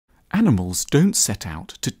Animals don't set out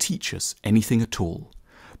to teach us anything at all,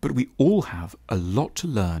 but we all have a lot to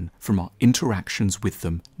learn from our interactions with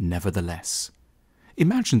them nevertheless.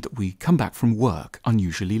 Imagine that we come back from work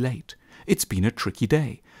unusually late. It's been a tricky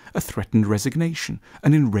day, a threatened resignation,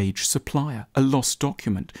 an enraged supplier, a lost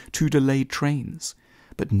document, 2 delayed trains.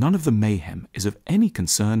 But none of the mayhem is of any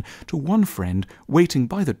concern to one friend waiting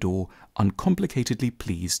by the door, uncomplicatedly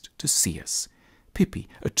pleased to see us. Pippi,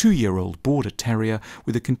 a 2-year-old Border Terrier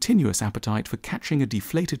with a continuous appetite for catching a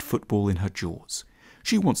deflated football in her jaws.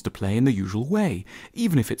 She wants to play in the usual way,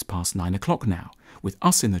 even if it's past 9 o'clock now, with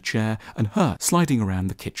us in the chair and her sliding around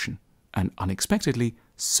the kitchen. And unexpectedly,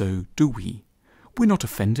 so do we. We're not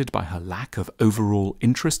offended by her lack of overall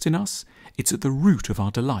interest in us. It's at the root of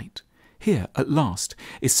our delight. Here, at last,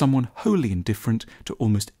 is someone wholly indifferent to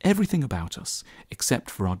almost everything about us, except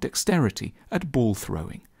for our dexterity at ball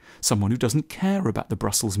throwing. Someone who doesn't care about the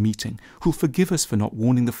Brussels meeting, who'll forgive us for not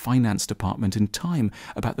warning the finance department in time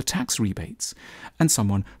about the tax rebates, and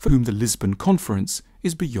someone for whom the Lisbon conference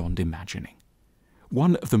is beyond imagining.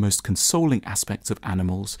 One of the most consoling aspects of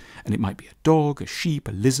animals, and it might be a dog, a sheep,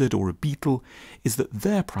 a lizard, or a beetle, is that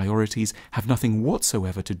their priorities have nothing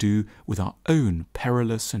whatsoever to do with our own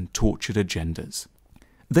perilous and tortured agendas.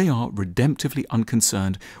 They are redemptively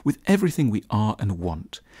unconcerned with everything we are and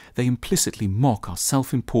want. They implicitly mock our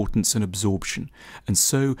self-importance and absorption, and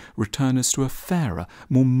so return us to a fairer,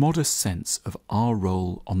 more modest sense of our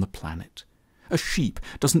role on the planet. A sheep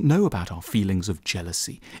doesn't know about our feelings of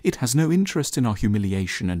jealousy. It has no interest in our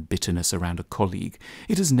humiliation and bitterness around a colleague.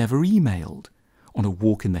 It has never emailed. On a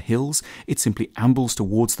walk in the hills, it simply ambles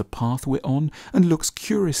towards the path we're on and looks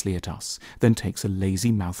curiously at us, then takes a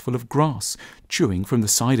lazy mouthful of grass, chewing from the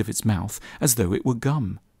side of its mouth as though it were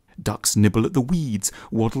gum. Ducks nibble at the weeds,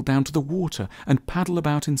 waddle down to the water, and paddle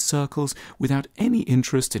about in circles without any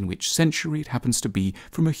interest in which century it happens to be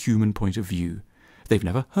from a human point of view. They've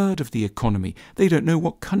never heard of the economy, they don't know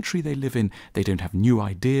what country they live in, they don't have new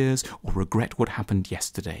ideas or regret what happened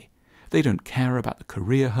yesterday. They don't care about the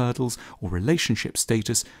career hurdles or relationship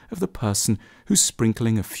status of the person who's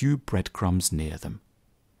sprinkling a few breadcrumbs near them.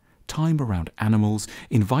 Time around animals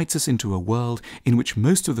invites us into a world in which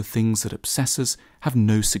most of the things that obsess us have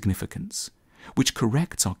no significance, which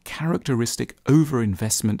corrects our characteristic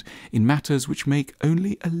overinvestment in matters which make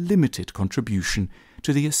only a limited contribution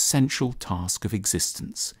to the essential task of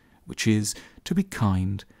existence, which is to be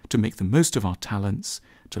kind, to make the most of our talents,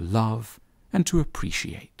 to love, and to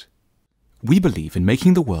appreciate. We believe in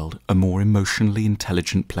making the world a more emotionally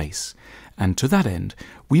intelligent place, and to that end,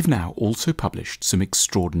 we've now also published some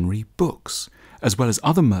extraordinary books, as well as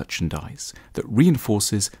other merchandise that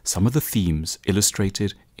reinforces some of the themes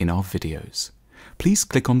illustrated in our videos. Please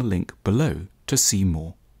click on the link below to see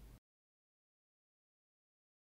more.